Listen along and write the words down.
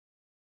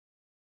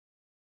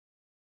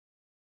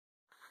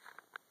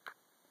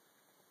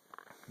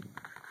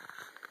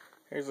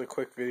Here's a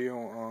quick video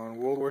on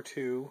World War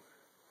II,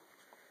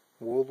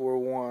 World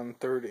War I,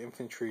 3rd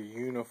Infantry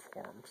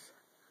uniforms.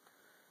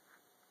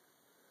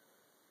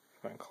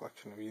 My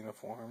collection of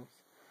uniforms.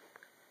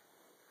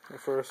 So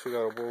first we got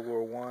a World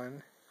War I,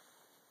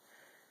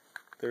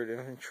 3rd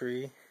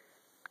Infantry,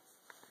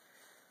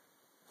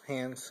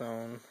 hand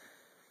sewn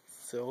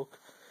silk,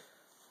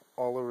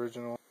 all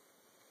original.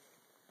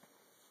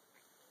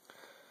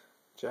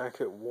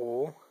 Jacket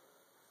wool.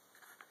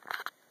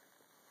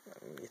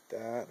 Underneath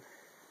that,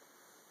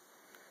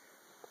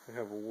 we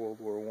have a World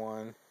War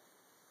I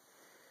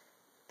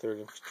 3rd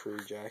Infantry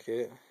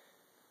jacket.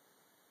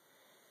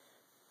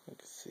 You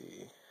can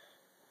see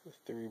the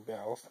 3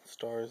 battle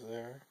stars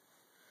there.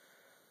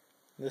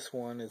 This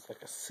one is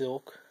like a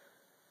silk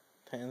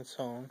hand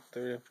sewn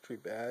 3rd Infantry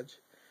badge.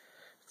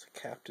 It's a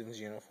captain's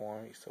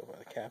uniform, you still by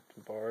the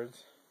captain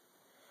bards.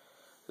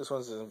 This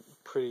one's in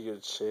pretty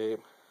good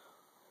shape,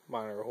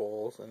 minor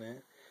holes in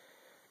it.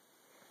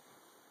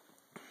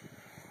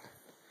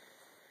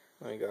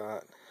 I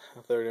got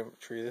a 3rd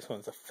Infantry. This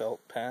one's a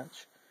felt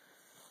patch.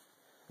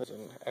 It's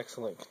in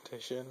excellent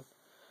condition.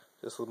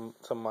 Just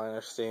some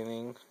minor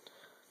staining,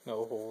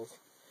 no holes.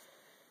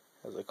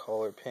 Has a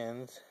collar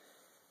pins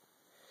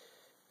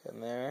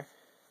in there.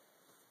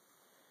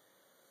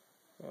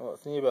 And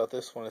what's neat about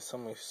this one is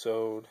somebody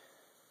sewed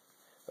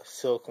a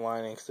silk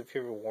lining. Because if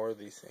you ever wore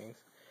these things,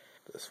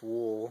 this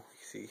wool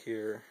you see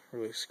here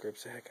really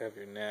scrapes the heck out of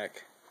your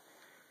neck.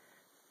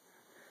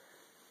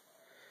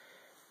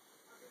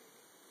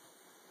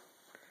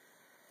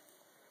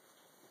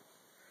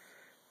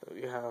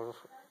 We have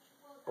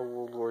a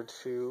World War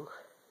II,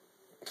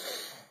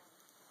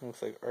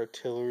 looks like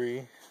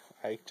artillery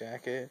Ike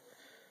jacket.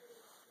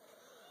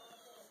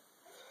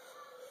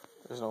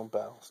 There's no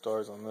battle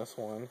stars on this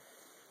one.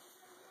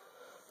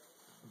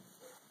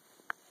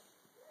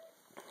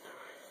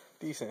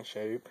 Decent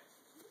shape.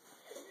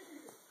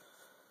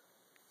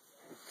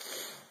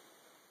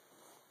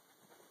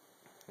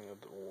 You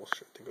have the wool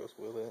shirt that goes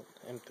with it,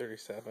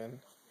 M37.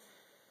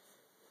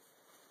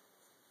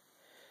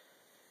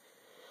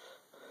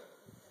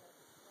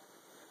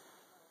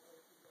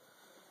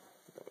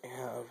 We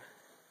have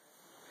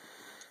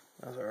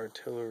another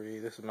artillery.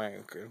 This is my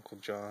Uncle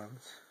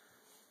John's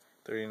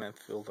 39th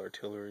Field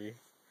Artillery.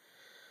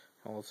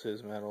 All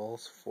his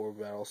medals, 4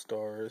 battle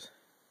stars.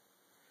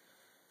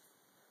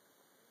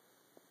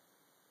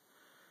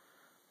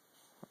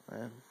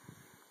 And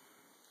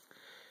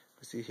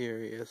we see here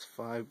he has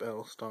 5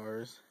 battle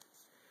stars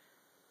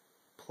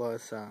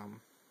plus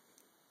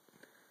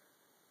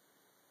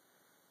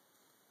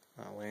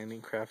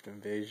landing craft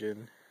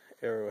invasion,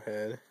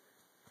 arrowhead.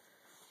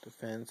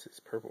 Defense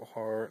is Purple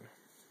Heart,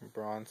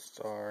 Bronze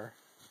Star.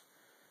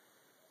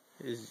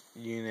 His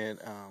unit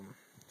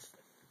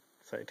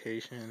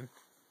citation.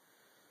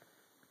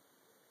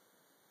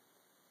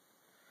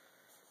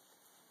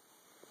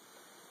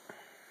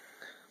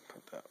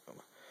 Put that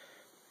over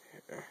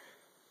here.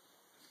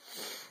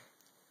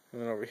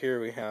 And then over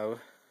here we have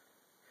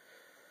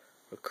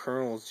a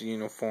colonel's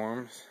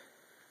uniforms.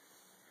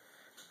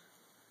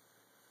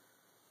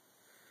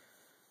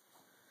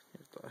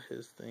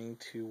 His thing,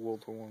 2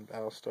 World War I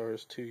battle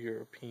stars, 2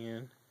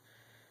 European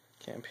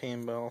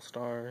campaign battle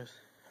stars,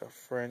 a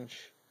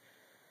French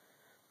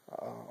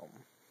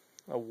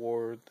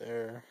award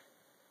there,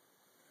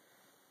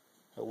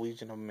 a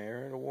Legion of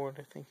Merit award,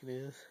 I think it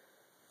is.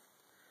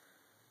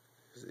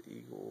 There's the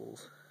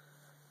Eagles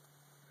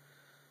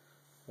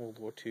World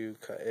War II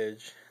cut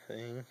edge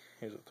thing.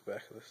 Here's what the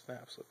back of the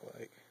snaps look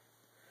like.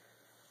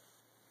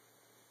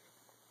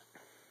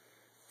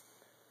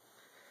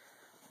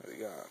 What we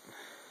got?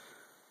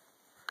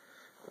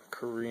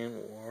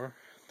 Korean War,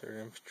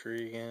 3rd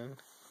Infantry again,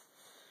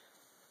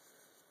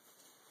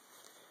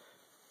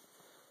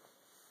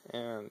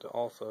 and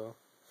also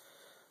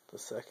the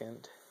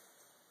 2nd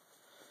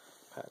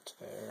patch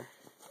there.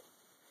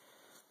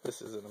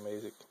 This is an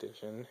amazing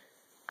condition,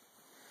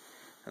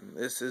 and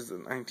this is the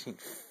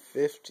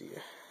 1950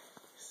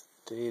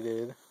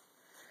 dated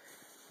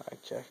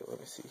Ike jacket. Let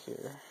me see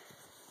here.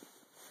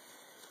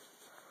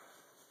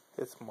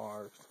 It's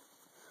marked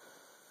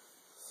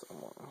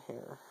somewhere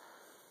here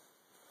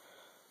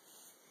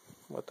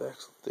what the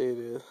actual date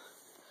is,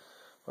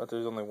 but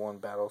there's only 1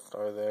 battle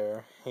star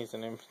there. He's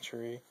an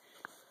infantry.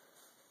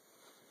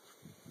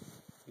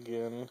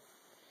 Again,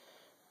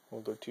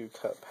 World War II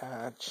cut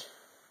patch.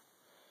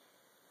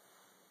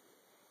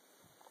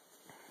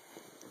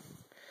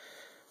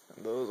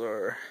 And those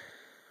are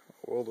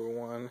World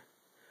War I,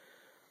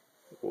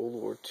 World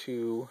War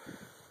II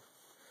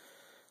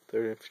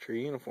 3rd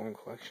Infantry uniform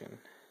collection.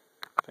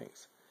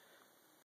 Thanks.